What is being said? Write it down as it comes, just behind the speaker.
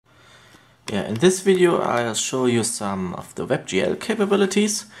Yeah, in this video I'll show you some of the WebGL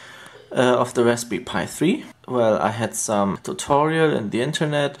capabilities of the Raspberry Pi 3. Well, I had some tutorial in the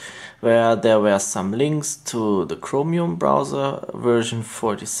internet where there were some links to the Chromium browser version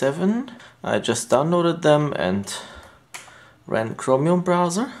 47. I just downloaded them and ran Chromium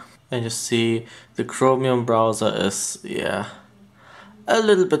browser. And you see the Chromium browser is, a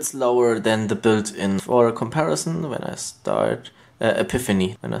little bit slower than the built-in. For a comparison, when I start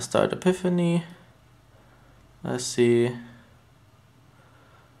Epiphany. When I start Epiphany, I see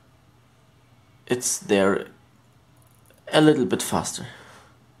it's there a little bit faster.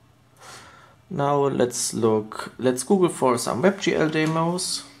 Now let's Google for some WebGL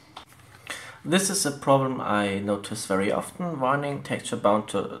demos. This is a problem I notice very often. Warning, texture bound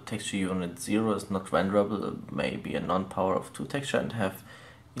to texture unit 0 is not renderable. It may be a non-power of 2 texture and have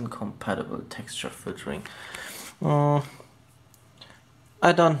incompatible texture filtering.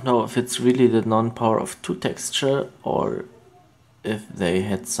 I don't know if it's really the non-power of 2 texture or if they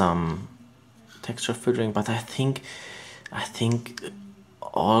had some texture filtering, but I think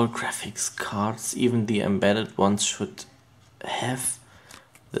all graphics cards, even the embedded ones, should have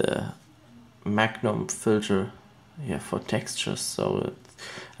the Magnum filter for textures. So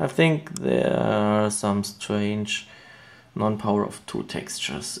I think there are some strange non-power of 2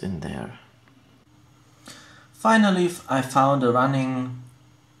 textures in there. Finally, I found a running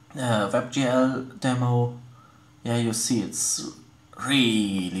WebGL demo. Yeah, you see it's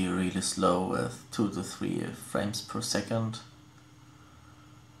really slow with 2 to 3 frames per second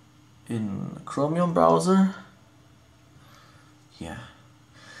in Chromium browser. Yeah.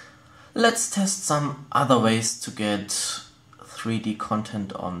 Let's test some other ways to get 3D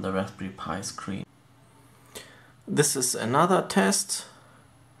content on the Raspberry Pi screen. This is another test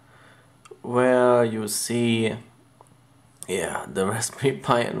where you see the Raspberry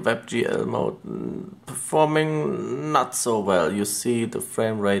Pi in WebGL mode performing not so well. You see the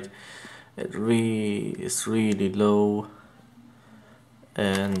frame rate, it is really low,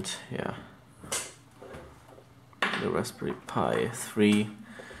 and the Raspberry Pi 3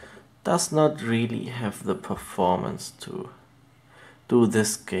 does not really have the performance to do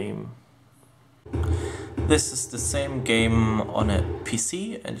this game. This is the same game on a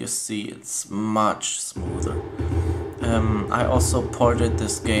PC and you see it's much smoother. I also ported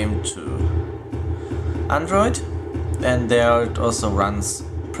this game to Android and there it also runs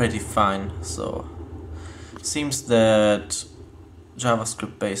pretty fine, so it seems that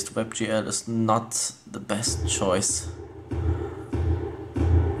JavaScript based WebGL is not the best choice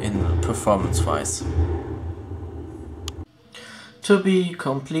in performance wise. To be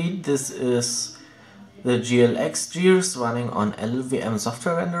complete, this is the GLX gears running on LLVM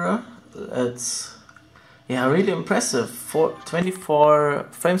software renderer. It's really impressive. 24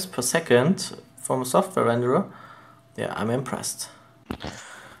 frames per second from a software renderer. Yeah, I'm impressed.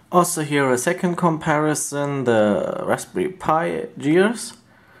 Also here a second comparison, the Raspberry Pi gears,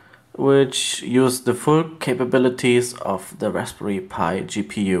 which use the full capabilities of the Raspberry Pi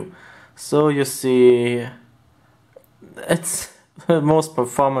GPU. So you see, it's the most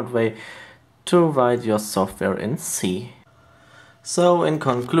performant way to write your software in C. So in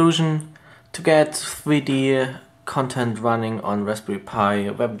conclusion, to get 3D content running on Raspberry Pi,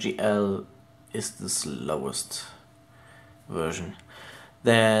 WebGL is the slowest version.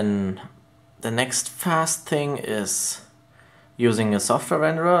 Then the next fast thing is using a software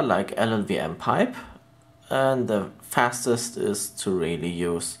renderer like LLVM pipe, and the fastest is to really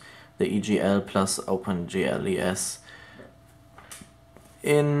use the EGL plus OpenGL ES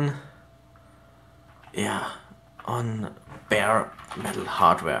on bare metal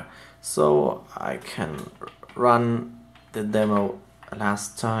hardware. So I can run the demo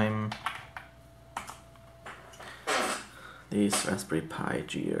last time. These Raspberry Pi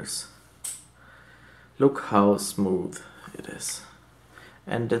gears. Look how smooth it is.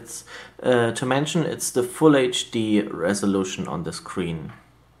 And it's to mention, it's the full HD resolution on the screen.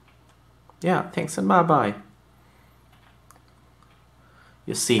 Yeah, thanks and bye bye.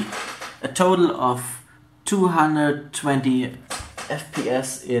 You see a total of 220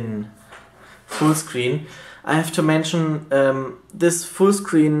 FPS in full screen. I have to mention this full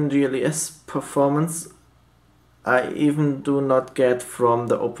screen GLES performance I even do not get from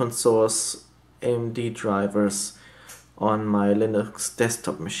the open source AMD drivers on my Linux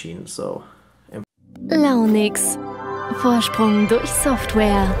desktop machine. So Launix. Vorsprung durch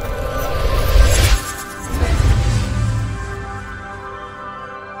Software.